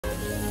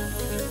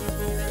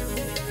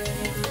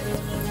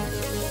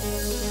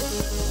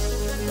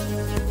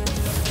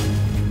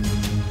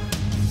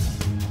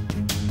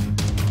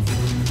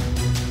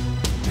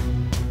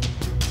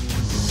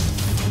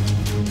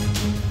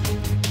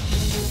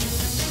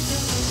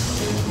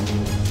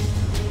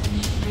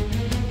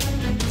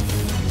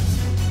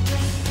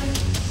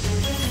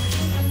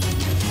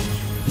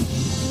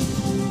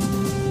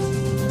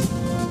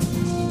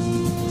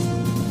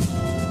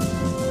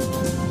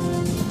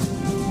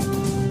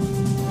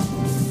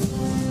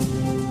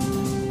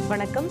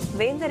வணக்கம்.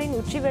 வேந்தரின்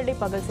உச்சிவேளை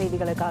பகல்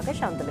செய்திகளுக்காக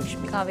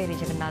சாந்தலட்சுமி, காவேரி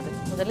ஜெகநாதன்.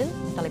 முதலில்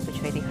தலைப்புச்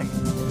செய்திகள்.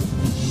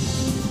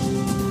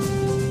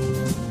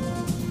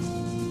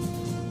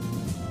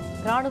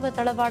 ராணுவ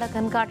தளவாட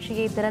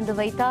கண்காட்சியை திறந்து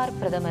வைத்தார்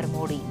பிரதமர்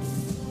மோடி.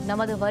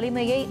 நமது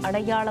வலிமையை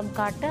அடையாளம்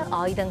காட்ட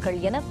ஆயுதங்கள்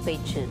என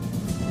பேச்சு.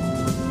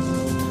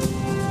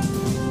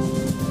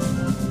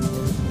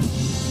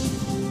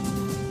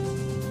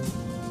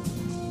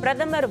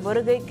 பிரதமர்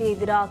வருகைக்கு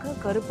எதிராக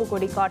கருப்பு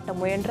கொடி காட்ட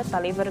முயன்ற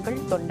தலைவர்கள்,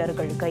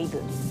 தொண்டர்கள்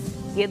கைது.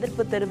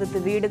 எதிர்ப்பு தெரிவித்து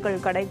வீடுகள்,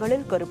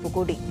 கடைகளில் கருப்பு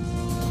கொடி.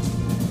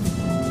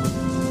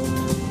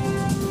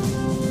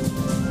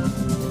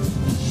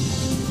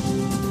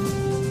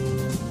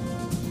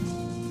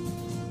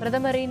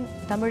 பிரதமரின்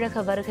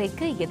தமிழக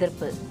வருகைக்கு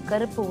எதிர்ப்பு.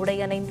 கருப்பு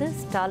உடையணிந்து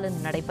ஸ்டாலின்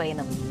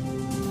நடைபயணம்.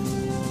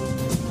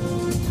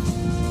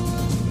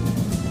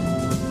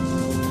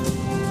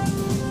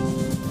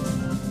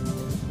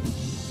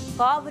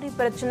 காவிரி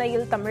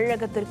பிரச்சனையில்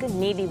தமிழகத்திற்கு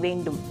நீதி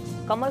வேண்டும்.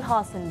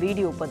 கமல்ஹாசன்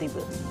வீடியோ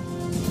பதிவு.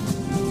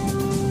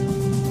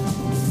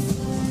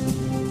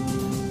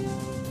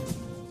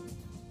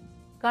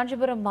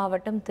 காஞ்சிபுரம்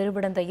மாவட்டம்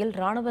திருவிடந்தையில்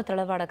ராணுவ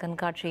தளவாட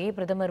கண்காட்சியை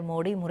பிரதமர்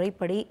மோடி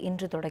முறைப்படி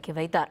இன்று தொடக்கி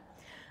வைத்தார்.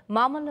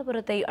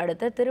 மாமல்லபுரத்தை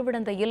அடுத்த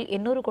திருவிடந்தையில்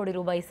 800 கோடி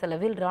ரூபாய்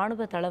செலவில்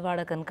ராணுவ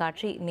தளவாட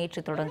கண்காட்சி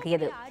நேற்று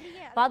தொடங்கியது.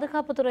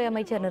 பாதுகாப்புத்துறை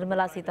அமைச்சர்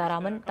நிர்மலா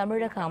சீதாராமன்,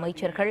 தமிழக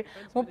அமைச்சர்கள்,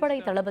 முப்படை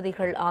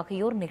தளபதிகள்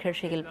ஆகியோர்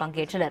நிகழ்ச்சியில்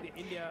பங்கேற்றனர்.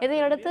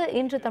 இதையடுத்து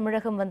இன்று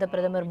தமிழகம் வந்த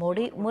பிரதமர்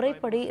மோடி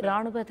முறைப்படி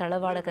ராணுவ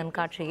தளவாட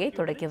கண்காட்சியை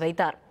தொடக்கி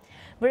வைத்தார்.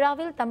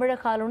 விழாவில்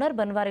தமிழக ஆளுநர்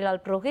பன்வாரிலால்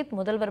புரோஹித்,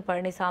 முதல்வர்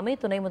பழனிசாமி,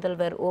 துணை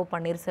முதல்வர் ஓ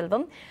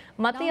பன்னீர்செல்வம்,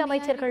 மத்திய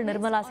அமைச்சர்கள்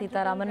நிர்மலா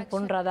சீதாராமன்,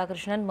 பொன்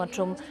ராதாகிருஷ்ணன்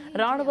மற்றும்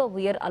ராணுவ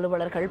உயர்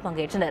அலுவலர்கள்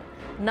பங்கேற்றனர்.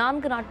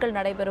 4 நாட்கள்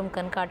நடைபெறும்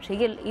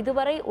கண்காட்சியில்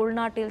இதுவரை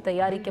உள்நாட்டில்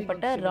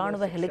தயாரிக்கப்பட்ட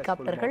ராணுவ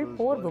ஹெலிகாப்டர்கள்,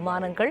 போர்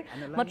விமானங்கள்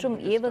மற்றும்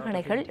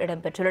ஏவுகணைகள்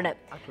இடம்பெற்றுள்ளன.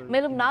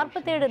 மேலும்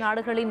 47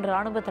 நாடுகளின்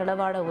ராணுவ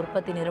தளவாட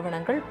உற்பத்தி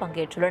நிறுவனங்கள்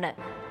பங்கேற்றுள்ளன.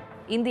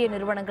 இந்திய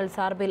நிறுவனங்கள்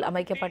சார்பில்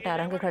அமைக்கப்பட்ட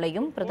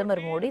அரங்குகளையும்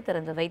பிரதமர் மோடி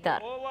திறந்து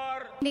வைத்தார்.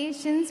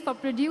 Nations for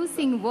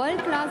producing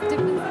world-class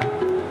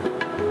defense.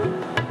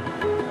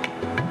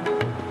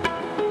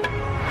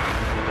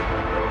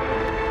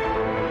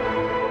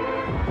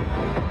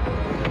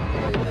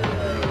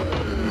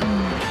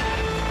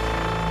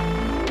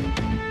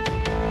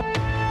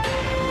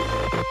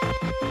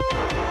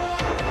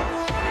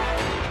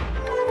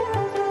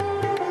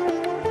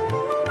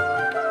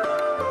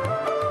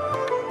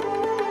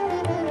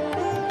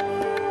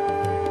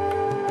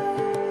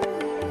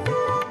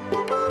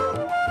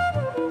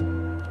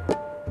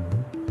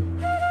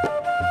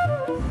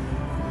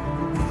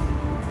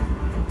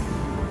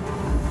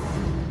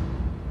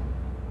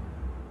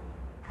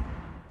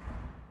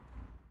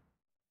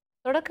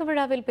 தொடக்க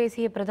விழாவில்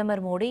பேசிய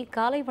பிரதமர் மோடி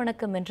காலை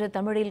வணக்கம் என்று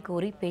தமிழில்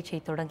கூறி பேச்சை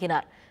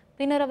தொடங்கினார்.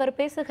 பின்னர் அவர்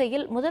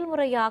பேசுகையில் முதல்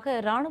முறையாக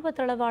ராணுவ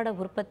தளவாட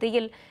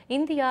உற்பத்தியில்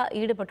இந்தியா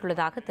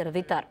ஈடுபட்டுள்ளதாக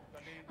தெரிவித்தார்.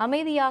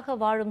 அமைதியாக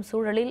வாழும்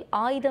சூழலில்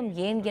ஆயுதம்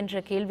ஏன்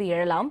என்ற கேள்வி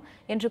எழலாம்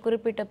என்று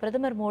குறிப்பிட்ட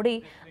பிரதமர் மோடி,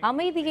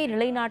 அமைதியை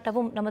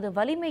நிலைநாட்டவும் நமது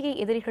வலிமையை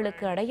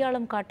எதிரிகளுக்கு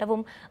அடையாளம்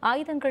காட்டவும்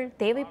ஆயுதங்கள்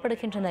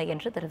தேவைப்படுகின்றன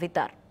என்று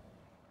தெரிவித்தார்.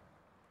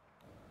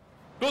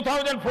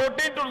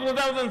 2014 to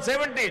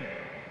 2017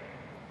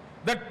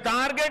 the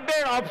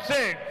targeted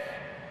offset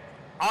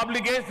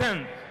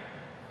obligations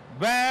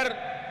were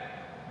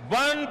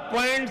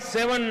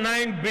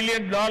 $1.79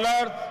 billion,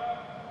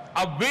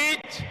 of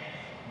which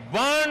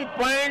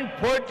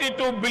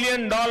 $1.42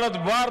 billion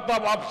worth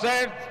of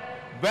offsets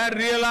were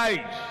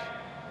realized.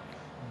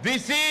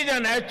 This is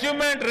an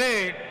achievement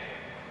rate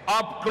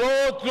of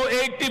close to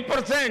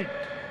 80%.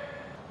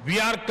 We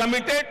are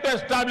committed to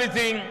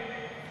establishing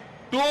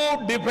 2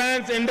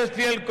 defense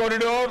industrial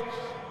corridors.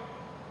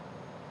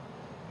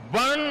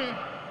 One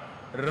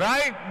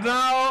right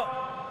now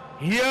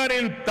here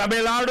in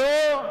Tamil Nadu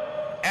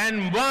and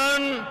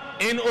one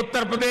in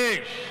Uttar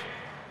Pradesh.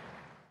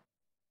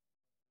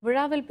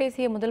 விழாவில்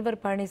பேசிய முதல்வர்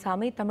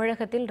பழனிசாமி,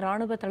 தமிழகத்தில்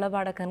ராணுவ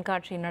தளவாட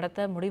கண்காட்சி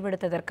நடத்த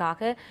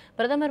முடிவெடுத்ததற்காக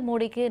பிரதமர்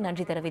மோடிக்கு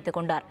நன்றி தெரிவித்துக்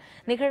கொண்டார்.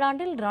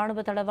 நிகழாண்டில் ராணுவ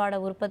தளவாட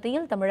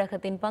உற்பத்தியில்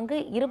தமிழகத்தின் பங்கு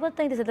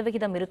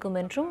 25% இருக்கும்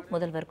என்றும்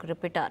முதல்வர்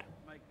குறிப்பிட்டார்.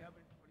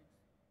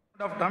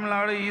 Tamil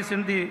Nadu is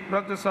in the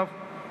process of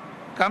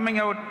coming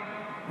out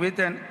with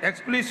an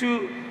exclusive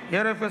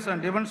aerospace and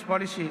defense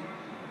policy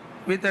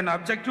with an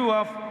objective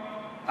of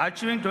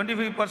achieving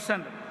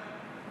 25%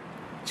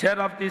 share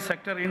of the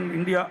sector in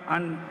India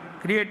and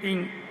creating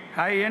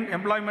high-end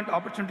employment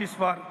opportunities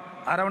for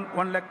around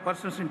 1 lakh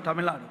persons in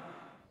Tamil Nadu.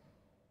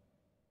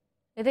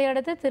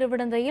 இதையடுத்து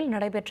திருவிடந்தையில்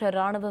நடைபெற்ற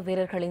ராணுவ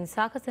வீரர்களின்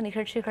சாகச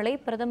நிகழ்ச்சிகளை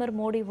பிரதமர்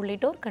மோடி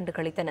உள்ளிட்டோர்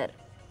கண்டுகளித்தனர்.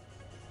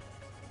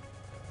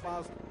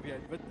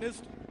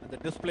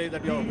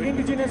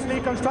 Indigenously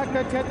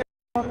constructed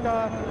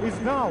is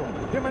now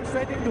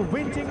demonstrating the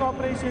winching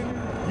operation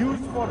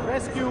used for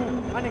rescue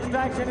and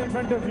extraction in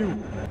front of you.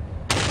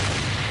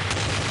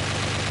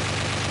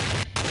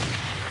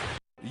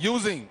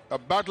 Using a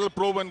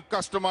battle-proven,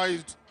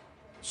 customized,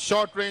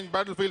 short-range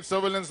battlefield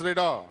surveillance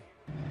radar.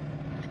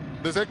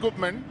 This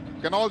equipment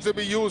can also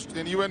be used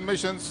in UN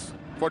missions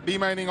for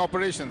demining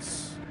operations.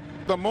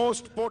 The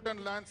most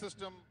potent land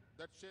system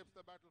that shapes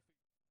the battlefield.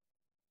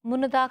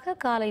 முன்னதாக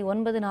காலை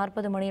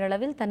 9:40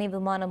 மணியளவில் தனி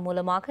விமானம்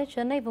மூலமாக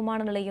சென்னை விமான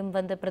நிலையம்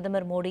வந்த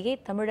பிரதமர் மோடியை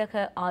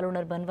தமிழக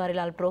ஆளுநர்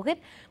பன்வாரிலால்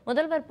புரோஹித்,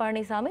 முதல்வர்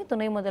பழனிசாமி,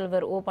 துணை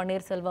முதல்வர் ஓ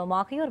பன்னீர்செல்வம்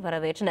ஆகியோர்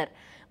வரவேற்றனர்.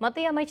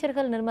 மத்திய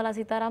அமைச்சர்கள் நிர்மலா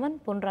சீதாராமன்,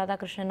 பொன்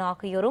ராதாகிருஷ்ணன்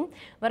ஆகியோரும்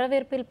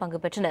வரவேற்பில்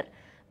பங்கு பெற்றனர்.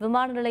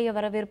 விமான நிலைய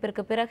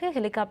வரவேற்பிற்கு பிறகு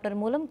ஹெலிகாப்டர்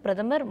மூலம்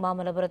பிரதமர்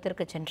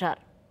மாமல்லபுரத்திற்கு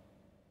சென்றார்.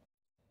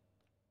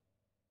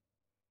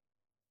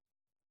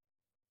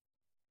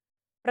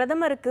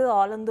 பிரதமருக்கு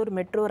ஆலந்தூர்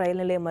மெட்ரோ ரயில்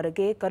நிலையம்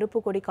அருகே கருப்பு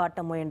கொடி காட்ட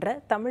முயன்ற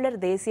தமிழர்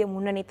தேசிய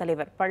முன்னணி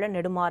தலைவர் பழ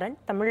நெடுமாறன்,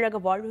 தமிழக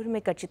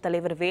வாழ்வுரிமை கட்சி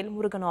தலைவர்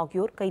வேல்முருகன்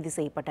ஆகியோர் கைது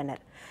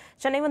செய்யப்பட்டனர்.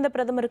 சென்னை வந்த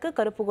பிரதமருக்கு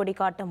கருப்பு கொடி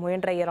காட்ட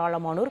முயன்ற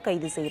ஏராளமானோர்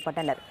கைது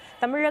செய்யப்பட்டனர்.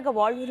 தமிழக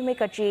வாழ்வுரிமை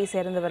கட்சியை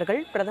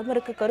சேர்ந்தவர்கள்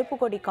பிரதமருக்கு கருப்பு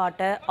கொடி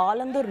காட்ட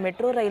ஆலந்தூர்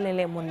மெட்ரோ ரயில்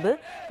நிலையம் முன்பு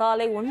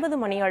காலை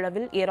 9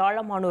 மணியளவில்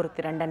ஏராளமானோர்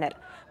திரண்டனர்.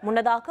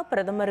 முன்னதாக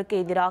பிரதமருக்கு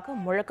எதிராக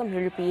முழக்கம்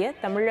எழுப்பிய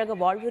தமிழக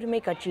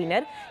வாழ்வுரிமை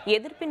கட்சியினர்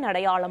எதிர்ப்பின்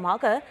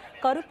அடையாளமாக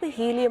கருப்பு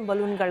ஹீலியம்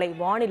பலூன்களை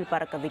வானில்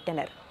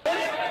பறக்கவிட்டனர்.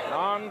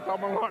 நான்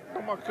தமிழ்நாட்டு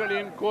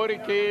மக்களின்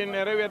கோரிக்கையை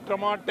நிறைவேற்ற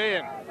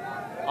மாட்டேன்,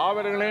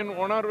 அவர்களின்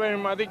உணர்வை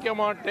மதிக்க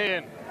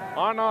மாட்டேன்.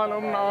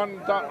 ஆனாலும் நான்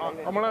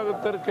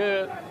தமிழகத்திற்கு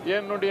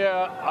என்னுடைய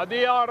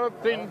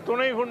அதிகாரத்தின்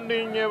துணை கொண்டு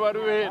இங்கே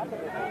வருவேன்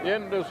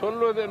என்று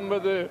சொல்வது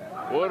என்பது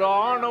ஒரு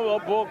ஆணவ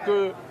போக்கு.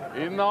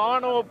 இந்த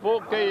ஆணவ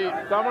போக்கை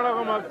தமிழக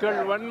மக்கள்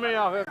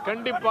வன்மையாக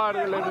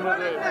கண்டிப்பார்கள்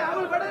என்பது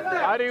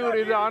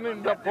அறிகுறிதான்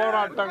இந்த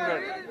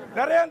போராட்டங்கள்.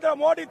 நரேந்திர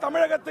மோடி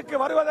தமிழகத்துக்கு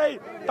வருவதை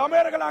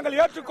தமிழர்கள் நாங்கள்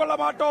ஏற்றுக்கொள்ள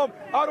மாட்டோம்.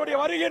 அவருடைய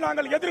வருகையை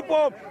நாங்கள்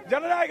எதிர்ப்போம்.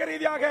 ஜனநாயக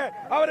ரீதியாக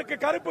அவருக்கு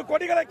கருப்பு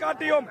கொடிகளை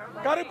காட்டியும்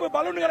கருப்பு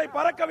பலூன்களை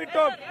பறக்க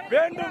விட்டோம்.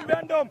 வேண்டும்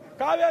வேண்டும்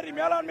காவேரி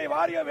மேலாண்மை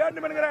வாரிய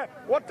வேண்டும் என்கிற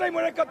ஒற்றை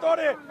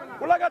முழக்கத்தோடு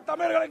உலக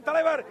தமிழர்களின்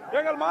தலைவர்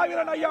எங்கள்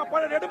மாவீரன் ஐயா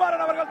பழ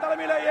நெடுமாறன் அவர்கள்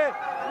தலைமையிலேயே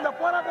இந்த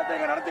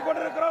போராட்டத்தை நடத்தி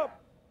கொண்டிருக்கிறோம்.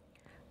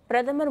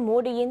 பிரதமர்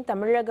மோடியின்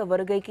தமிழக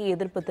வருகைக்கு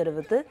எதிர்ப்பு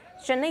தெரிவித்து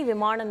சென்னை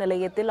விமான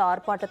நிலையத்தில்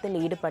ஆர்ப்பாட்டத்தில்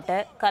ஈடுபட்ட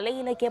கலை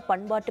இலக்கிய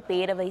பண்பாட்டு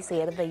பேரவை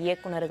சேர்ந்த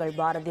இயக்குநர்கள்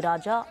பாரதி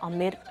ராஜா,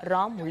 அமீர்,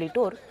 ராம்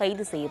உள்ளிட்டோர்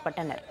கைது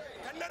செய்யப்பட்டனர்.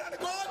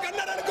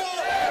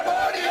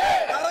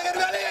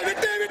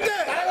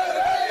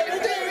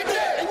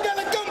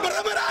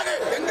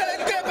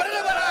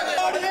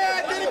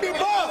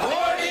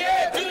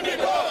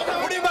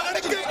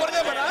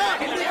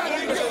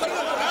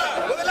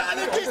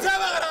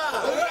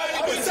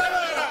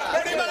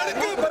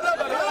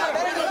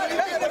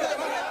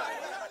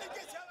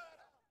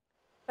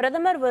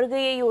 பிரதமர்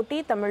வருகையையொட்டி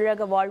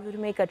தமிழக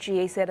வாழ்வுரிமை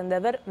கட்சியை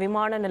சேர்ந்தவர்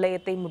விமான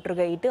நிலையத்தை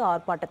முற்றுகையிட்டு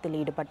ஆர்ப்பாட்டத்தில்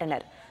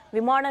ஈடுபட்டனர்.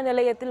 விமான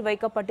நிலையத்தில்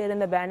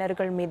வைக்கப்பட்டிருந்த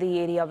பேனர்கள் மீது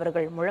ஏறி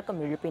அவர்கள்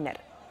முழக்கம்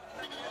எழுப்பினர்.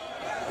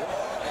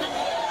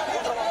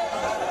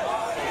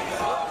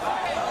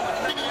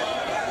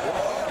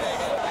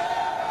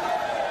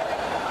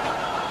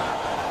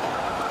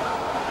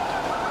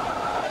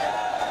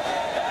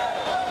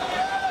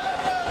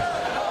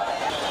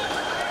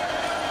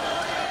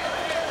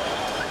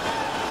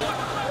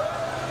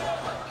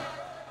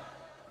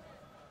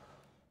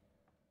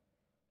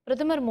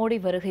 பிரதமர் மோடி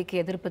வருகைக்கு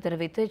எதிர்ப்பு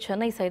தெரிவித்து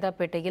சென்னை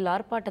சைதாப்பேட்டையில்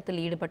ஆர்ப்பாட்டத்தில்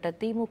ஈடுபட்ட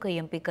திமுக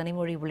எம்பி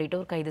கனிமொழி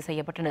உள்ளிட்டோர் கைது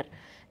செய்யப்பட்டனர்.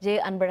 ஜே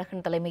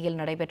அன்பழகன் தலைமையில்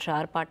நடைபெற்ற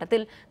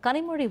ஆர்ப்பாட்டத்தில்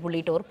கனிமொழி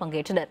உள்ளிட்டோர்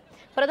பங்கேற்றனர்.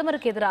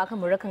 பிரதமருக்கு எதிராக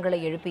முழக்கங்களை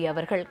எழுப்பிய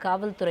அவர்கள்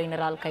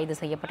காவல்துறையினரால் கைது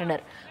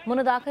செய்யப்பட்டனர்.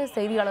 முன்னதாக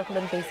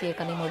செய்தியாளர்களுடன் பேசிய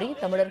கனிமொழி,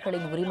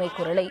 தமிழர்களின் உரிமை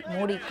குரலை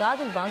மோடி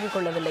காதில் வாங்கிக்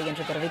கொள்ளவில்லை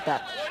என்று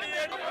தெரிவித்தார்.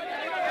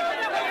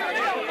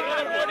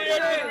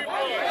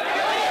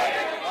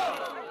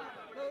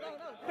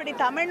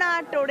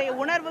 தமிழ்நாட்டுடைய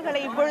உணர்வுகளை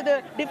இப்பொழுது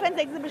டிஃபென்ஸ்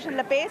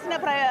எக்ஸிபிஷன்ல பேசின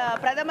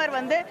பிரதமர்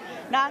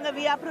நாங்க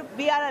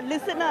we are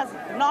listeners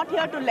not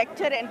here to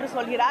lecture என்று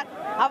சொல்கிறார்.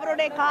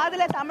 அவருடைய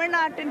காதுல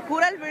தமிழ்நாட்டின்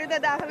குரல்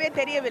விழுந்ததாகவே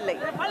தெரியவில்லை.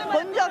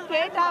 கொஞ்சம்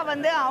கேட்டா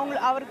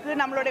அவருக்கு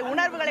நம்மளுடைய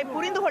உணர்வுகளை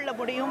புரிந்து கொள்ள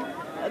முடியும்.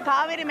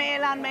 காவிரி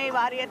மேலாண்மை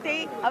வாரியத்தை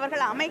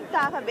அவர்கள்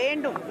அமைத்தாக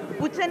வேண்டும்.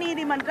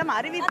 உச்சநீதிமன்றம்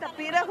அறிவித்த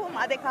பிறகும்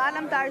அதை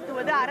காலம்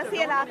தாழ்த்துவது,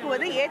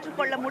 அரசியலாக்குவது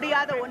ஏற்றுக்கொள்ள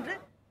முடியாத ஒன்று.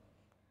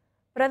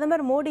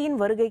 பிரதமர் மோடியின்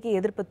வருகைக்கு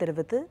எதிர்ப்பு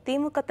தெரிவித்து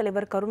திமுக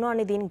தலைவர்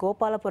கருணாநிதியின்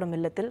கோபாலபுரம்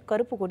இல்லத்தில்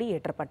கருப்பு கொடி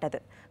ஏற்றப்பட்டது.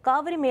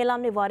 காவிரி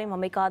மேலாண்மை வாரியம்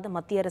அமைக்காத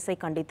மத்திய அரசை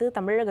கண்டித்து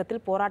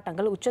தமிழகத்தில்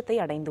போராட்டங்கள் உச்சத்தை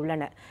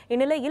அடைந்துள்ளன.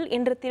 இந்நிலையில்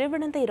இன்று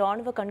திருவிடந்தை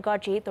ராணுவ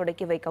கண்காட்சியை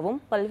தொடக்கி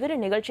வைக்கவும் பல்வேறு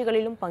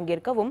நிகழ்ச்சிகளிலும்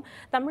பங்கேற்கவும்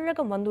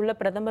தமிழகம் வந்துள்ள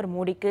பிரதமர்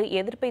மோடிக்கு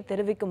எதிர்ப்பை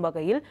தெரிவிக்கும்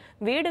வகையில்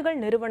வீடுகள்,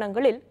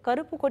 நிறுவனங்களில்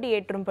கருப்பு கொடி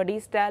ஏற்றும்படி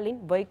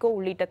ஸ்டாலின், வைகோ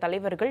உள்ளிட்ட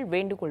தலைவர்கள்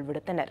வேண்டுகோள்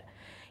விடுத்தனர்.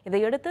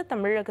 இதையடுத்து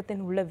தமிழகத்தில்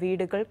உள்ள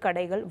வீடுகள்,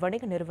 கடைகள்,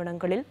 வணிக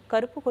நிறுவனங்களில்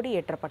கருப்பு கொடி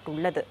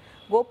ஏற்றப்பட்டுள்ளது.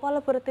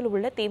 கோபாலபுரத்தில்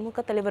உள்ள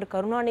திமுக தலைவர்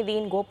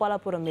கருணாநிதியின்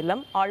கோபாலபுரம்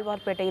இல்லம்,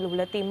 ஆழ்வார்பேட்டையில்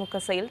உள்ள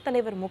திமுக செயல்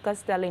தலைவர் மு.க.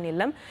 ஸ்டாலின்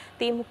இல்லம்,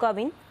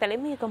 திமுகவின்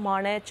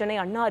தலைமையகமான சென்னை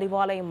அண்ணா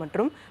அறிவாலயம்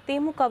மற்றும்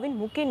திமுகவின்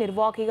முக்கிய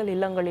நிர்வாகிகள்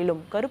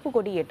இல்லங்களிலும் கருப்பு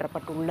கொடி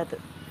ஏற்றப்பட்டுள்ளது.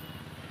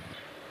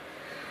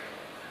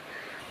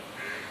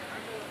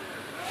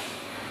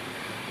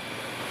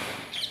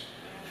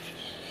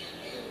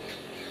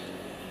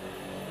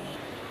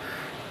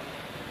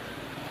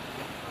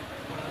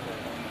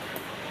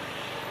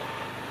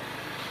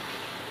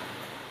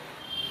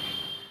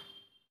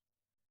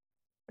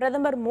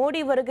 பிரதமர் மோடி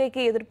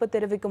வருகைக்கு எதிர்ப்பு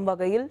தெரிவிக்கும்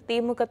வகையில்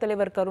திமுக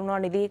தலைவர்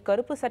கருணாநிதி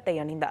கருப்பு சட்டை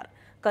அணிந்தார்.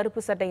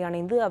 கருப்பு சட்டை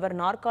அணிந்து அவர்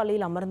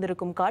நாற்காலியில்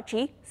அமர்ந்திருக்கும்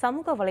காட்சி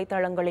சமூக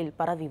வலைதளங்களில்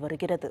பரவி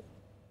வருகிறது.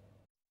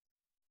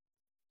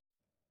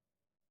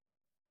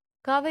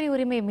 காவிரி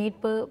உரிமை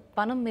மீட்பு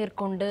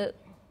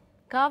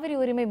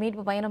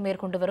பயணம்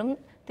மேற்கொண்டு வரும்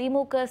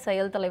திமுக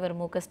செயல் தலைவர்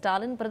மு க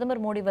ஸ்டாலின்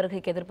பிரதமர் மோடி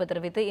வருகைக்கு எதிர்ப்பு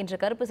தெரிவித்து இன்று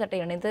கருப்பு சட்டை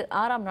அணிந்து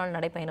 6ஆம் நாள்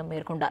நடைப்பயணம்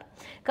மேற்கொண்டார்.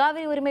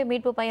 காவிரி உரிமை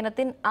மீட்பு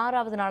பயணத்தின்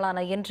 6வது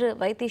நாளான இன்று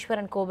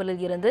வைத்தீஸ்வரன்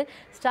கோவிலில் இருந்து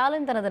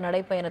ஸ்டாலின் தனது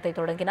நடைப்பயணத்தை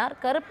தொடங்கினார்.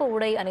 கருப்பு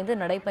உடை அணிந்து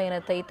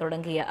நடைப்பயணத்தை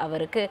தொடங்கிய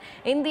அவருக்கு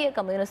இந்திய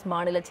கம்யூனிஸ்ட்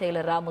மாநில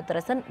செயலர் ரா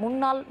முத்தரசன்,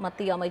 முன்னாள்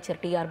மத்திய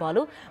அமைச்சர் டி ஆர்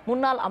பாலு,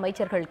 முன்னாள்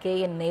அமைச்சர்கள் கே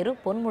என் நேரு,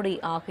 பொன்முடி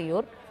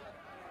ஆகியோர்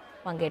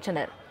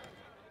பங்கேற்றனர்.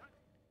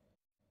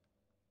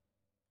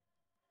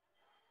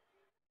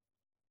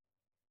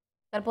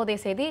 தற்போதைய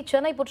செய்தி.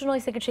 சென்னை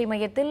புற்றுநோய் சிகிச்சை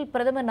மையத்தில்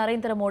பிரதமர்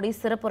நரேந்திர மோடி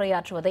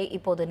சிறப்புரையாற்றுவதை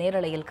இப்போது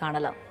நேரலையில்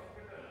காணலாம்.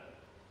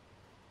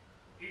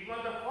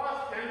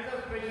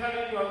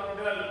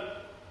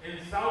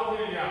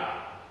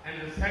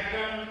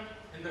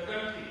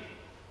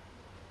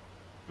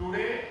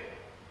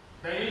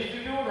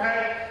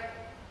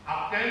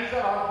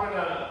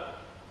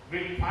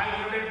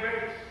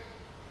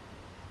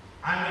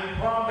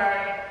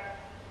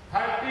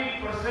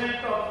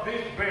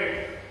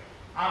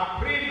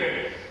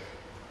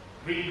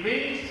 Which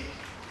means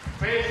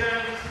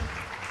patients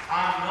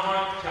are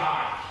not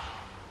charged.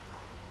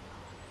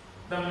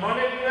 The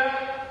molecular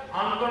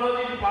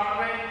oncology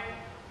department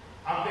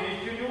of the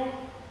institute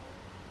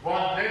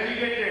was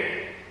designated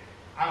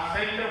a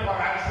center for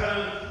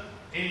excellence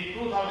in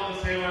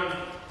 2007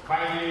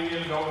 by the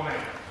Indian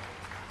government.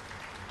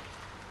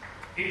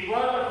 It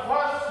was the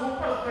first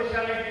super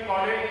specialty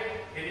college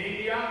in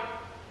India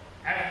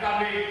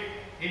established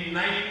in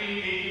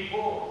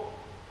 1984.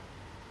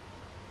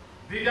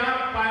 These are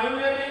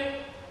pioneering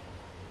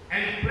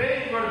and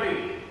praiseworthy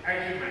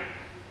achievements.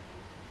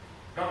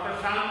 Dr.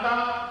 Shanta,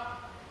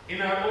 in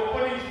her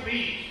opening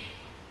speech,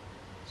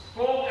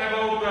 spoke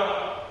about the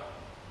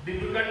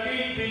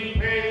difficulties being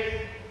faced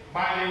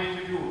by the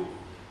Institute.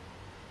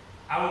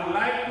 I would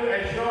like to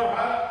assure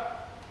her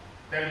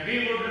that we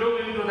would look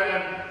into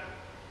them,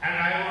 and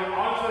I would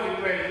also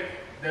request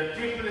the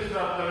Chief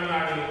Minister of Tamil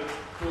Nadu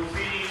to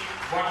see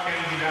what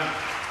can be done.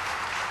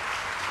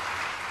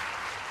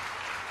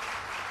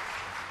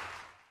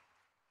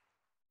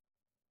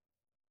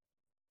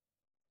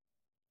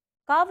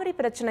 Kaveri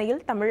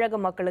பிரச்சனையில் தமிழக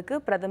மக்களுக்கு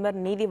பிரதமர்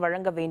நீதி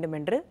வழங்க வேண்டும்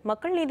என்று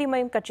மக்கள் நீதி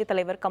மய்யம் கட்சித்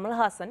தலைவர்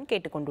கமல்ஹாசன்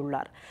கேட்டுக்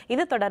கொண்டுள்ளார்.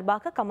 இது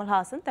தொடர்பாக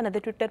கமல்ஹாசன் தனது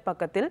ட்விட்டர்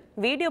பக்கத்தில்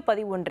வீடியோ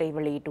பதிவு ஒன்றை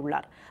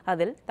வெளியிட்டுள்ளார்.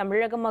 அதில்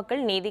தமிழக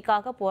மக்கள்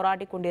நீதிக்காக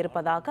போராடி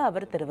கொண்டிருப்பதாக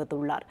அவர்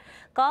தெரிவித்துள்ளார்.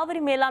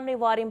 காவிரி மேலாண்மை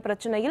வாரியம்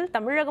பிரச்சனையில்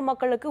தமிழக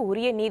மக்களுக்கு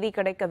உரிய நீதி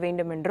கிடைக்க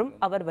வேண்டும் என்றும்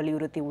அவர்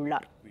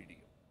வலியுறுத்தியுள்ளார்.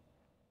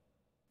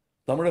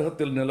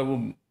 தமிழகத்தில்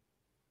நிலவும்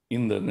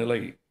இந்த நிலை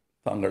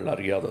தாங்கள்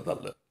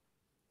அறியாததல்ல.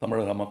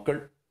 தமிழக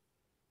மக்கள்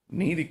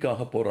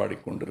நீதிக்காக போராடி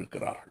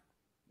கொண்டிருக்கிறார்கள்.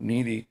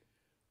 நீதி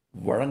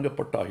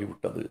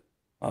வழங்கப்பட்டாகிவிட்டது.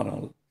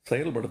 ஆனால்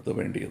செயல்படுத்த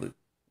வேண்டியது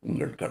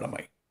உங்கள்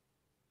கடமை.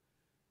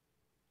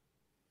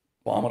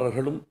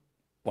 பாமரர்களும்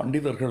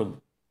பண்டிதர்களும்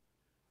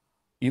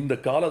இந்த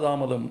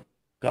காலதாமதம்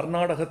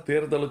கர்நாடக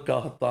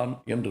தேர்தலுக்காகத்தான்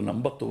என்று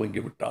நம்பத்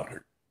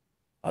துவங்கிவிட்டார்கள்.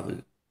 அது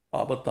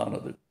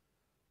ஆபத்தானது,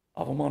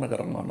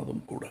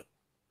 அவமானகரமானதும் கூட.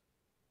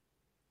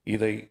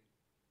 இதை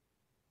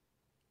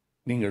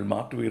நீங்கள்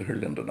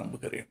மாற்றுவீர்கள் என்று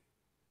நம்புகிறேன்.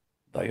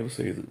 தயவு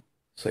செய்து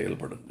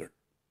செயல்படுங்கள்.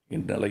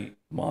 இந்நிலை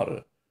மாற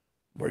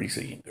வழி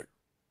செய்யுங்கள்.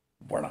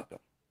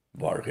 வணக்கம்.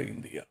 வாழ்க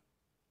இந்தியா.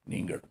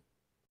 நீங்களும்.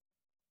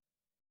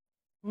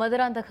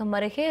 மதுராந்தகம்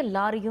அருகே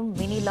லாரியும்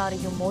மினி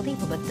லாரியும் மோதி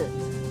விபத்து.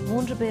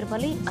 3 பேர்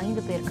பலி,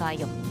 5 பேர்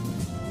காயம்.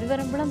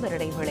 விவரம் விளம்பர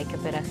இடைவேளைக்கு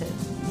பிறகு.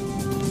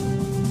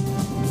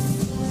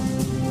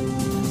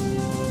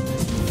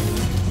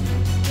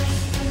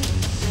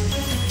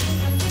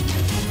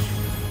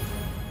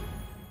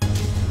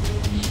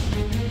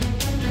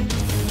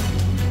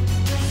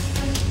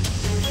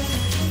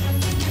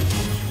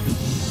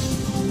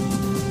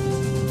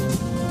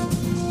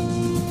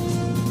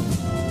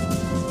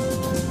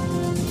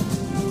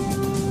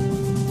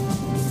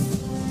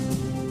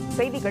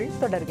 செய்திகள்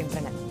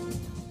தொடர்கின்றன.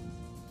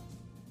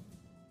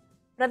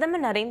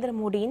 பிரதமர் நரேந்திர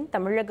மோடியின்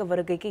தமிழக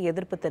வருகைக்கு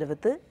எதிர்ப்பு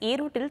தெரிவித்து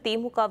ஈரோட்டில்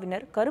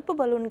திமுகவினர் கருப்பு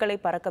பலூன்களை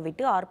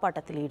பறக்கவிட்டு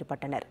ஆர்ப்பாட்டத்தில்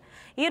ஈடுபட்டனர்.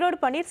 ஈரோடு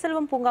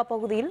பன்னீர்செல்வம் பூங்கா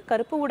பகுதியில்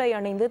கருப்பு உடை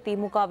அணிந்து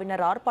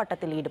திமுகவினர்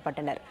ஆர்ப்பாட்டத்தில்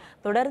ஈடுபட்டனர்.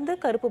 தொடர்ந்து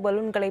கருப்பு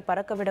பலூன்களை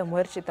பறக்கவிட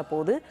முயற்சித்த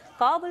போது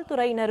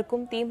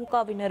காவல்துறையினருக்கும்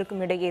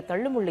திமுகவினருக்கும் இடையே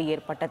தள்ளுமுள்ளு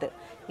ஏற்பட்டது.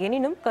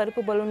 எனினும்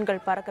கருப்பு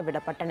பலூன்கள்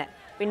பறக்கவிடப்பட்டன.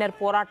 பின்னர்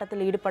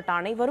போராட்டத்தில் ஈடுபட்ட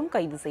அனைவரும்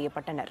கைது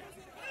செய்யப்பட்டனர்.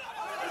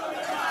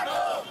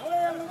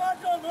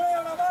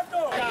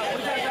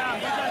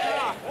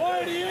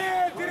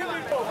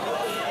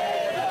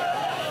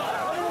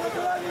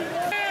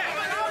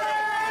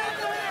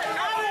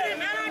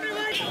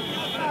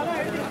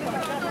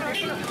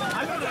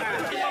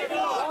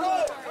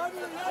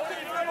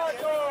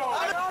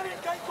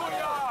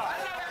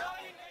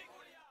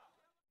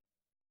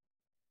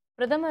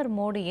 பிரதமர்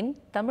மோடியின்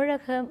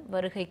தமிழக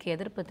வருகைக்கு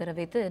எதிர்ப்பு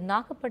தெரிவித்து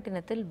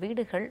நாகப்பட்டினத்தில்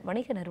வீடுகள்,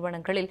 வணிக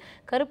நிறுவனங்களில்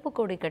கருப்பு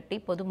கொடி கட்டி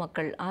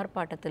பொதுமக்கள்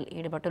ஆர்ப்பாட்டத்தில்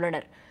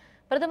ஈடுபட்டுள்ளனர்.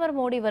 பிரதமர்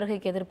மோடி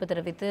வருகைக்கு எதிர்ப்பு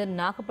தெரிவித்து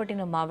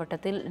நாகப்பட்டினம்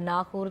மாவட்டத்தில்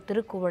நாகூர்,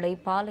 திருக்குவளை,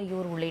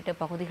 பாலையூர் உள்ளிட்ட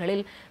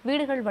பகுதிகளில்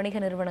வீடுகள்,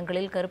 வணிக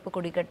நிறுவனங்களில் கருப்பு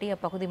கொடி கட்டி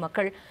அப்பகுதி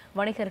மக்கள்,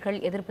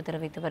 வணிகர்கள் எதிர்ப்பு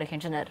தெரிவித்து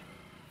வருகின்றனர்.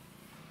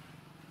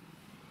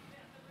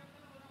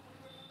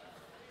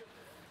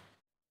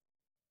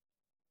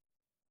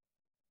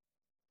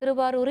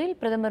 திருவாரூரில்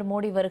பிரதமர்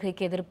மோடி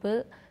வருகைக்கு எதிர்ப்பு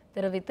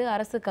தெரிவித்து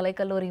அரசு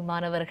கலைக்கல்லூரி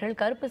மாணவர்கள்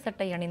கருப்பு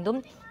சட்டை அணிந்தும்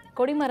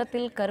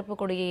கொடிமரத்தில் கருப்பு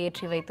கொடியை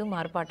ஏற்றி வைத்தும்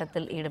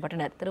ஆர்ப்பாட்டத்தில்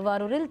ஈடுபட்டனர்.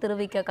 திருவாரூரில்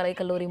திருவிக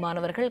கலைக்கல்லூரி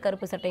மாணவர்கள்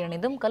கருப்பு சட்டை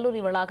அணிந்தும்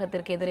கல்லூரி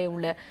வளாகத்திற்கு எதிரே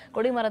உள்ள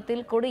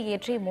கொடிமரத்தில் கொடி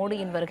ஏற்றி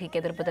மோடியின் வருகைக்கு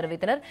எதிர்ப்பு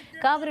தெரிவித்தனர்.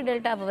 காவிரி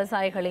டெல்டா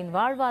விவசாயிகளின்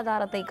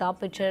வாழ்வாதாரத்தை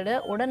காப்பிற்றிட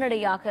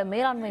உடனடியாக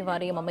மேலாண்மை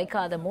வாரியம்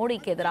அமைக்காத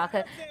மோடிக்கு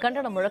எதிராக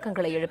கண்டன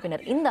முழக்கங்களை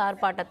எழுப்பினர். இந்த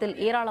ஆர்ப்பாட்டத்தில்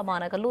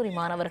ஏராளமான கல்லூரி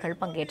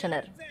மாணவர்கள்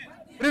பங்கேற்றனர்.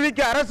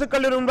 திருவிக்க அரசு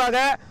கல்லூரி முன்பாக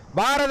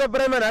பாரத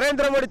பிரதமர்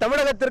நரேந்திர மோடி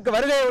தமிழகத்திற்கு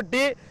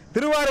வருகையொட்டி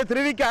திருவாரூர்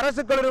திருவிக்க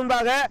அரசு கல்லூரி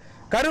முன்பாக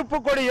கருப்பு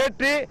கொடி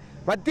ஏற்றி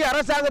மத்திய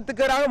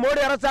அரசாங்கத்துக்கு எதிராக,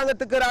 மோடி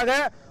அரசாங்கத்துக்கு எதிராக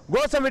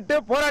கோஷமிட்டு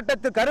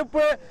போராட்டத்தில்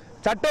கருப்பு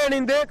சட்டை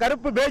அணிந்து,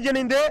 கருப்பு பேஜ்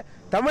அணிந்து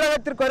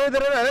தமிழகத்திற்கு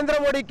வருவதற்கு நரேந்திர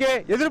மோடிக்கு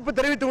எதிர்ப்பு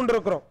தெரிவித்துக்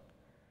கொண்டிருக்கிறோம்.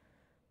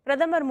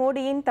 பிரதமர்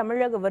மோடியின்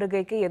தமிழக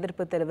வருகைக்கு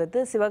எதிர்ப்பு தெரிவித்து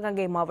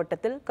சிவகங்கை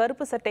மாவட்டத்தில்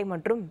கருப்பு சட்டை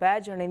மற்றும்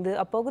பேட்ஜ் அணிந்து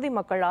அப்பகுதி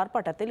மக்கள்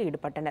ஆர்ப்பாட்டத்தில்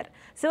ஈடுபட்டனர்.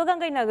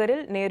 சிவகங்கை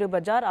நகரில் நேரு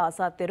பஜார்,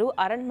 ஆசாத் தெரு,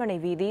 அரண்மனை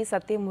வீதி,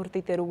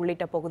 சத்தியமூர்த்தி தெரு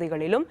உள்ளிட்ட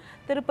பகுதிகளிலும்,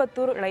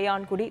 திருப்பத்தூர்,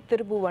 இளையான்குடி,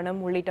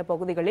 திருப்புவனம் உள்ளிட்ட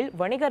பகுதிகளில்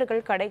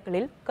வணிகர்கள்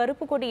கடைகளில்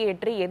கருப்பு கொடி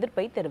ஏற்றி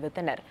எதிர்ப்பை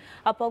தெரிவித்தனர்.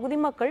 அப்பகுதி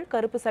மக்கள்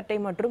கருப்பு சட்டை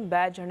மற்றும்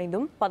பேட்ஜ்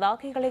அணிந்தும்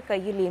பதாகைகளை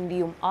கையில்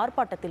ஏந்தியும்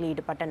ஆர்ப்பாட்டத்தில்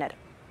ஈடுபட்டனர்.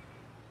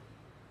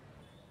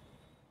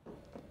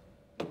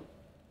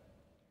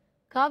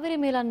 காவிரி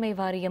மேலாண்மை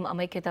வாரியம்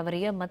அமைக்க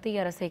தவறிய மத்திய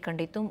அரசை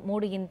கண்டித்தும்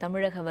மோடியின்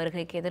தமிழக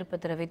வருகைக்கு எதிர்ப்பு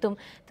தெரிவித்தும்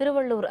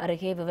திருவள்ளூர்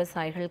அருகே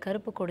விவசாயிகள்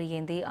கருப்பு கொடி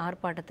ஏந்தி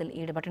ஆர்ப்பாட்டத்தில்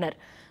ஈடுபட்டனர்.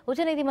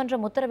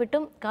 உச்சநீதிமன்றம்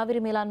உத்தரவிட்டும்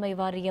காவிரி மேலாண்மை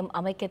வாரியம்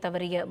அமைக்க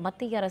தவறிய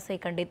மத்திய அரசை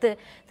கண்டித்து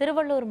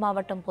திருவள்ளூர்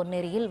மாவட்டம்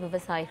பொன்னேரியில்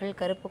விவசாயிகள்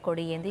கருப்பு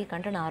கொடி ஏந்தி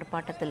கண்டன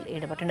ஆர்ப்பாட்டத்தில்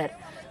ஈடுபட்டனர்.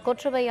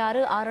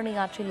 கொற்றவையாறு, ஆரணி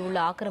ஆற்றில் உள்ள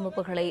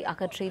ஆக்கிரமிப்புகளை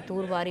அகற்றி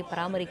தூர்வாரி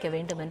பராமரிக்க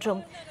வேண்டும்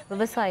என்றும்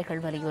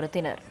விவசாயிகள்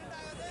வலியுறுத்தினர்.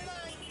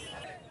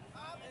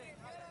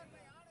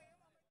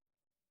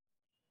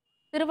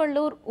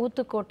 திருவள்ளூர்,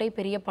 ஊத்துக்கோட்டை,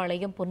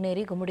 பெரியபாளையம்,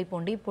 பொன்னேரி,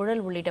 கும்மிடிப்பூண்டி,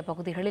 புழல் உள்ளிட்ட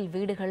பகுதிகளில்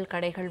வீடுகள்,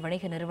 கடைகள்,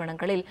 வணிக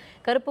நிறுவனங்களில்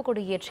கருப்பு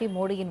கொடி ஏற்றி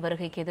மோடியின்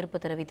வருகைக்கு எதிர்ப்பு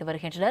தெரிவித்து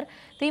வருகின்றனர்.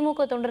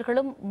 திமுக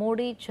தொண்டர்களும்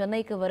மோடி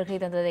சென்னைக்கு வருகை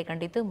தந்ததை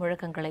கண்டித்து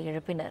முழக்கங்களை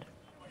எழுப்பினர்.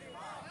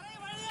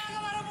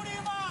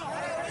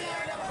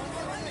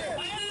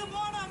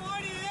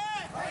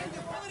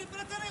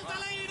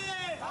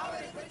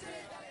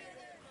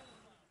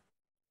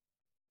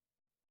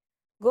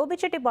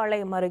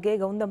 கோபிச்செட்டிப்பாளையம் அருகே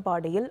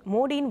கவுந்தம்பாடியில்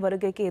மோடியின்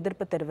வருகைக்கு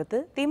எதிர்ப்பு தெரிவித்து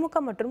திமுக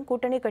மற்றும்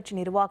கூட்டணி கட்சி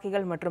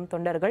நிர்வாகிகள் மற்றும்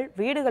தொண்டர்கள்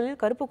வீடுகளில்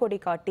கருப்பு கொடி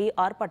காட்டி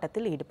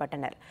ஆர்ப்பாட்டத்தில்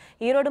ஈடுபட்டனர்.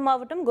 ஈரோடு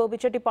மாவட்டம்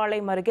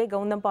கோபிச்செட்டிப்பாளையம் அருகே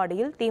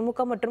கவுந்தம்பாடியில்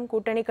திமுக மற்றும்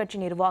கூட்டணி கட்சி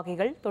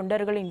நிர்வாகிகள்,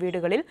 தொண்டர்களின்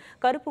வீடுகளில்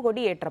கருப்பு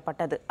கொடி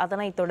ஏற்றப்பட்டது.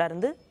 அதனைத்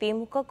தொடர்ந்து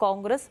திமுக,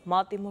 காங்கிரஸ்,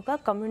 மதிமுக,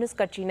 கம்யூனிஸ்ட்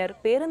கட்சியினர்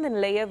பேருந்து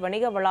நிலைய,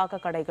 வணிக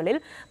வளாக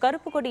கடைகளில்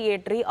கருப்பு கொடி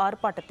ஏற்றி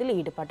ஆர்ப்பாட்டத்தில்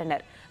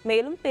ஈடுபட்டனர்.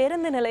 மேலும்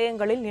பேருந்து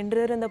நிலையங்களில்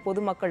நின்றிருந்த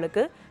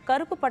பொதுமக்களுக்கு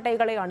கருப்பு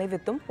பட்டைகளை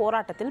அணிவித்து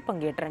போராட்டத்தில்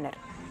பங்கேற்றனர்.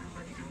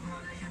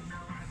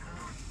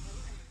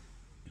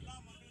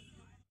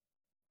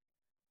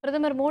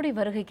 பிரதமர் மோடி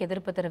வருகைக்கு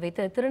எதிர்ப்பு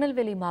தெரிவித்து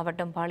திருநெல்வேலி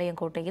மாவட்டம்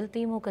பாளையங்கோட்டையில்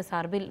திமுக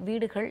சார்பில்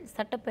வீடுகள்,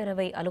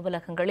 சட்டப்பேரவை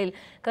அலுவலகங்களில்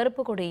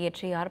கருப்பு கொடி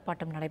ஏற்றி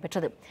ஆர்ப்பாட்டம்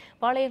நடைபெற்றது.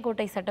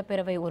 பாளையங்கோட்டை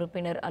சட்டப்பேரவை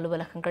உறுப்பினர்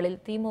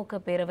அலுவலகங்களில் திமுக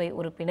பேரவை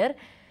உறுப்பினர்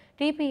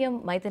டிபிஎம்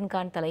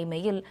மைதன்கான்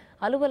தலைமையில்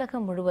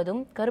அலுவலகம்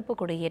முழுவதும் கருப்பு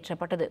கொடி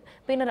ஏற்றப்பட்டது.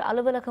 பின்னர்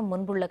அலுவலகம்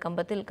முன்புள்ள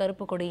கம்பத்தில்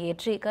கருப்பு கொடி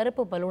ஏற்றி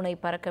கருப்பு பலூனை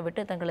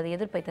பறக்கவிட்டு தங்களது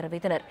எதிர்ப்பை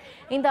தெரிவித்தனர்.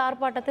 இந்த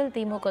ஆர்ப்பாட்டத்தில்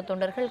திமுக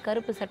தொண்டர்கள்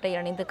கருப்பு சட்டை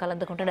அணிந்து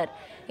கலந்து கொண்டனர்.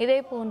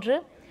 இதேபோன்று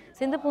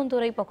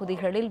சிந்துபூந்துறை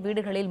பகுதிகளில்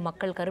வீடுகளில்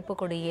மக்கள் கருப்பு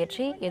கொடி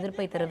ஏற்றி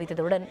எதிர்ப்பை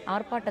தெரிவித்ததுடன்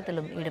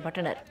ஆர்ப்பாட்டத்திலும்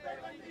ஈடுபட்டனர்.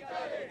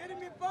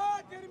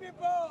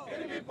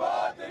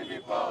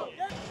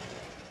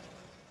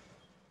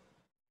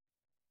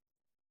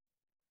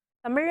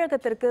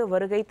 தமிழகத்திற்கு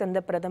வருகை தந்த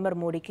பிரதமர்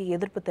மோடிக்கு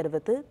எதிர்ப்பு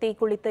தெரிவித்து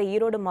தீக்குளித்த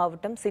ஈரோடு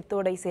மாவட்டம்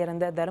சித்தோடை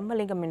சேர்ந்த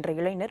தர்மலிங்கம் என்ற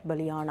இளைஞர்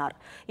பலியானார்.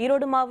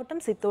 ஈரோடு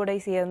மாவட்டம் சித்தோடை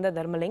சேர்ந்த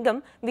தர்மலிங்கம்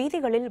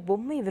வீதிகளில்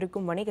பொம்மை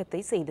விற்கும்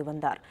வணிகத்தை செய்து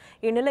வந்தார்.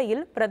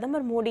 இந்நிலையில்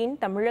பிரதமர் மோடியின்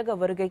தமிழக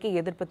வருகைக்கு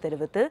எதிர்ப்பு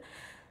தெரிவித்து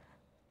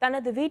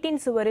தனது வீட்டின்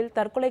சுவரில்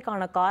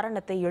தற்கொலைக்கான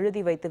காரணத்தை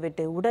எழுதி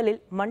வைத்துவிட்டு உடலில்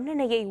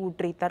மண்ணெண்ணெயை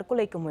ஊற்றி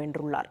தற்கொலைக்கு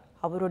முயன்றுள்ளார்.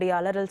 அவருடைய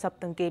அலறல்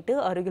சப்தம் கேட்டு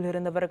அருகில்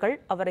இருந்தவர்கள்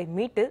அவரை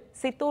மீட்டு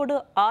சித்தோடு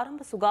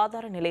ஆரம்ப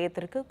சுகாதார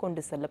நிலையத்திற்கு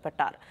கொண்டு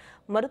செல்லப்பட்டார்.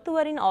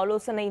 மருத்துவரின்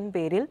ஆலோசனையின்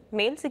பேரில்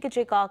மேல்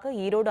சிகிச்சைக்காக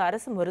ஈரோடு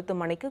அரசு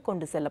மருத்துவமனைக்கு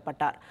கொண்டு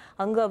செல்லப்பட்டார்.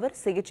 அங்கு அவர்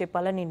சிகிச்சை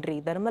பலனின்றி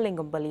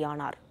தர்மலிங்கம்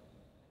பலியானார்.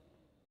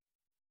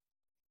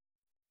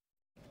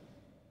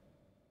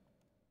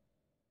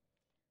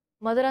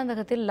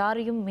 மதுராந்தகத்தில்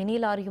லாரியும் மினி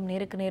லாரியும்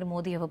நேருக்கு நேர்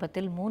மோதிய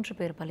விபத்தில் 3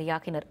 பேர்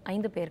பலியாகினர்,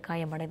 5 பேர்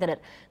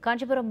காயமடைந்தனர்.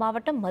 காஞ்சிபுரம்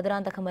மாவட்டம்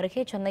மதுராந்தகம்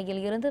அருகே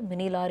சென்னையில் இருந்து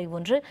மினி லாரி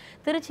ஒன்று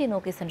திருச்சி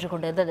நோக்கி சென்று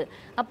கொண்டிருந்தது.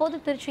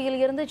 அப்போது திருச்சியில்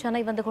இருந்து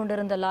சென்னை வந்து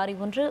கொண்டிருந்த லாரி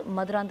ஒன்று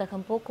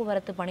மதுராந்தகம்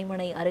போக்குவரத்து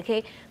பணிமனை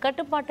அருகே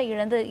கட்டுப்பாட்டை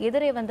இழந்து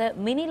எதிரே வந்த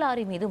மினி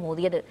லாரி மீது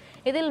மோதியது.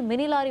 இதில்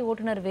மினி லாரி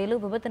ஓட்டுநர்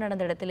வேலு விபத்து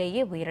நடந்த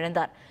இடத்திலேயே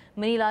உயிரிழந்தார்.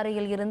 மினி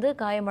லாரியில் இருந்து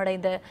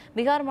காயமடைந்த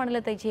பீகார்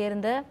மாநிலத்தைச்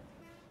சேர்ந்த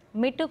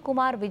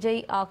மிட்டுக்குமார் விஜய்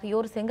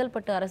ஆகியோர்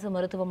செங்கல்பட்டு அரசு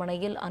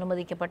மருத்துவமனையில்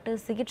அனுமதிக்கப்பட்டு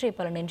சிகிச்சை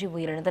பலனின்றி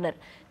உயிரிழந்தனர்.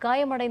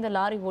 காயமடைந்த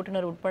லாரி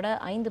ஓட்டுநர் உட்பட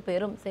 5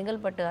 பேரும்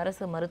செங்கல்பட்டு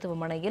அரசு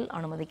மருத்துவமனையில்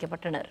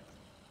அனுமதிக்கப்பட்டனர்.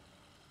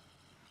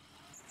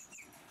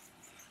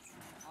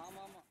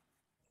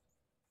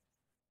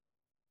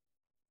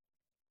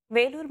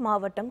 வேலூர்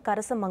மாவட்டம்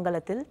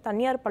கரசமங்கலத்தில்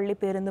தனியார் பள்ளி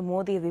பேருந்து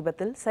மோதிய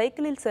விபத்தில்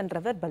சைக்கிளில்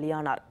சென்றவர்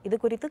பலியானார்.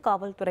 இதுகுறித்து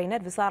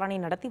காவல்துறையினர் விசாரணை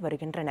நடத்தி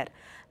வருகின்றனர்.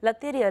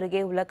 லத்தேரி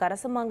அருகே உள்ள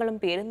கரசமங்கலம்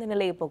பேருந்து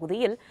நிலைய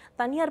பகுதியில்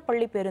தனியார்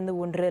பள்ளி பேருந்து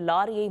ஒன்று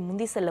லாரியை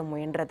முந்தி செல்ல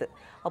முயன்றது.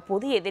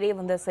 அப்போது எதிரே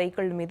வந்த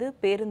சைக்கிள் மீது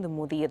பேருந்து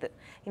மோதியது.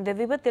 இந்த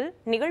விபத்தில்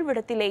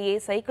நிகழ்விடத்திலேயே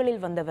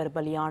சைக்கிளில் வந்தவர்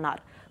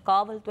பலியானார்.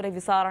 காவல்துறை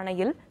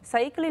விசாரணையில்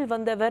சைக்கிளில்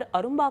வந்தவர்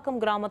அரும்பாக்கம்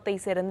கிராமத்தை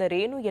சேர்ந்த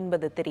ரேணு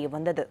என்பது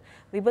தெரியவந்தது.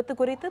 விபத்து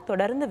குறித்து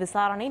தொடர்ந்து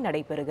விசாரணை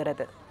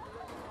நடைபெறுகிறது.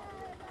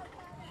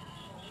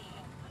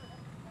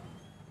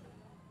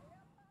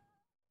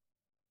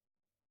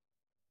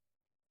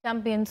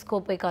 சாம்பியன்ஸ்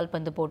கோப்பை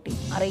கால்பந்து போட்டி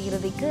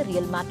அரையிறுதிக்கு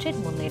ரியல்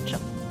மேட்ரிட்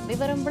முன்னேற்றம்.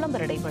 விவரம்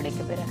விளம்பர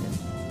இடைவேளைக்கு பிறகு.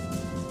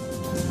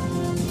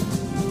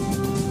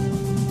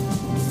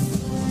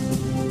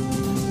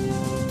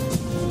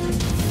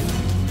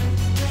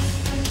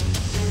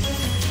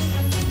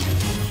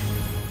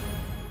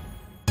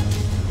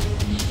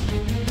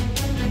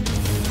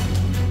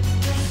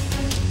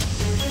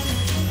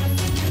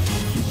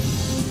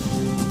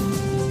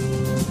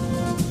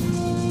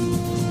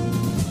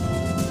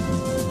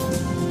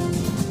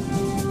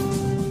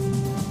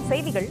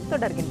 செய்திகள்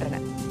தொடர்கின்றன.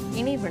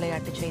 இனி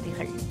விளையாட்டுச்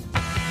செய்திகள்.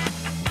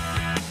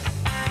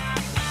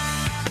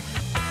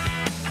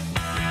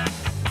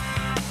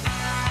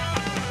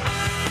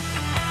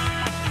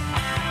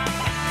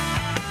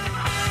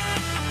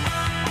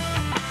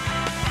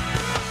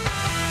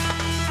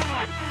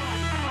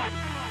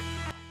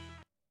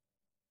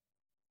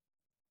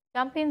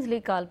 சாம்பியன்ஸ்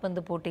லீக்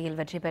கால்பந்து போட்டியில்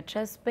வெற்றி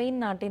பெற்ற ஸ்பெயின்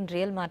நாட்டின்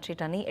ரியல்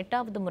மேட்ரிட் அணி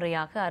 8வது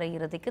முறையாக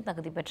அரையிறுதிக்கு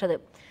தகுதி பெற்றது.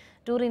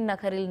 டூரின்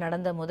நகரில்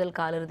நடந்த முதல்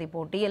காலிறுதிப்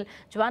போட்டியில்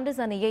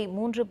ஜுவாண்டிஸ் அணியை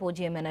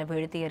 3-0 என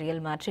வீழ்த்திய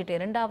ரியல் மேட்ரிட்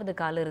 2வது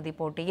காலிறுதிப்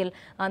போட்டியில்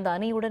அந்த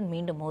அணியுடன்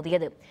மீண்டும்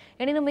மோதியது.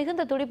 எனினும்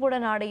மிகுந்த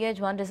துடிப்புடன் ஆடிய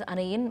ஜுவாண்டிஸ்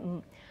அணியின்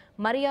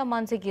மரியா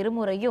மான்சிக்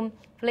இருமுறையும்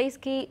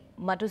பிளேஸ்கி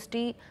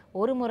மட்டுஸ்டி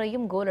ஒரு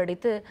முறையும் கோல்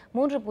அடித்து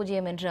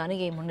 3-0 என்று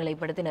அணியை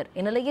முன்னிலைப்படுத்தினர்.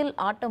 இந்நிலையில்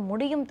ஆட்டம்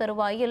முடியும்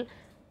தருவாயில்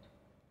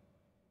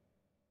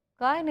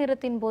காய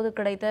நேரத்தின் போது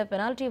கிடைத்த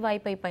பெனால்டி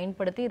வாய்ப்பை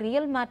பயன்படுத்தி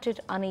ரியல்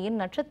மேட்ரிட் அணியின்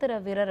நட்சத்திர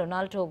வீரர்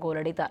ரொனால்டோ கோல்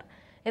அடித்தார்.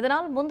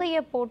 இதனால் முந்தைய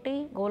போட்டி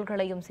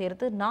கோல்களையும்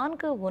சேர்த்து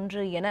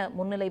 4-1 என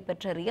முன்னிலை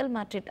பெற்ற ரியல்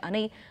மேட்ரிட்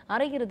அணி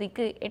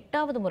அரையிறுதிக்கு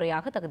 8வது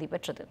முறையாக தகுதி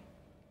பெற்றது.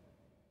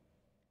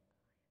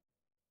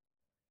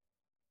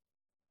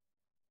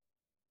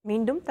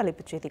 மீண்டும்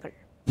தலைப்புச் செய்திகள்.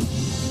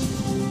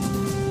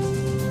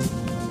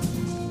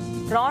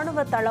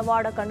 ராணுவ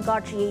தளவாட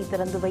கண்காட்சியை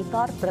திறந்து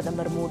வைத்தார்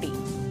பிரதமர் மோடி.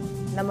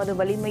 நமது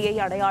வலிமையை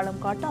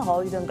அடையாளம் காட்ட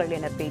ஆயுதங்கள்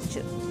என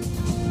பேச்சு.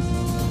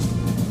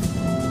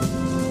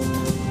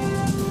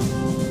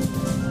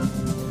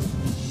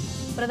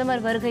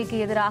 பிரதமர் வருகைக்கு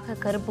எதிராக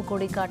கருப்பு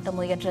கொடி காட்ட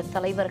முயன்ற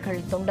தலைவர்கள்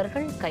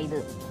தொண்டர்கள் கைது.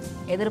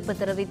 எதிர்ப்பு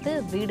தெரிவித்து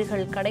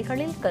வீடுகள்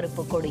கடைகளில்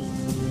கருப்பு கொடி.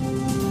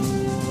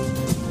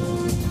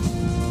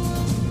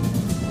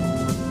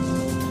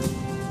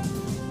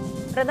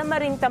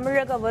 பிரதமரின்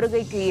தமிழக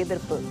வருகைக்கு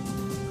எதிர்ப்பு.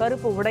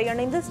 கருப்பு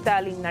உடையணிந்து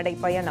ஸ்டாலின்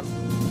நடைபயணம்.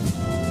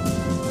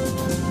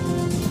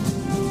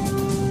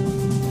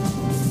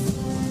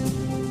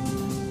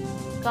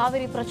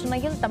 காவிரி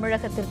பிரச்சனையில்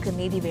தமிழகத்திற்கு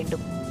நீதி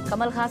வேண்டும்.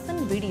 கமல்ஹாசன்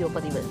வீடியோ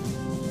பதிவு.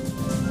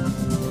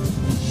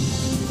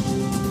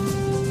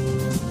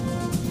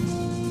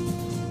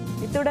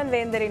 இத்துடன்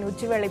வேந்தரின்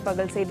உச்சிவேளை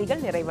பகல்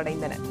செய்திகள்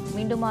நிறைவடைந்தன.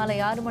 மீண்டும் மாலை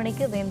 6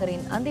 மணிக்கு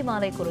வேந்தரின்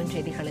அந்திமாலை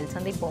குறுஞ்செய்திகளில்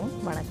சந்திப்போம்.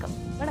 வணக்கம்.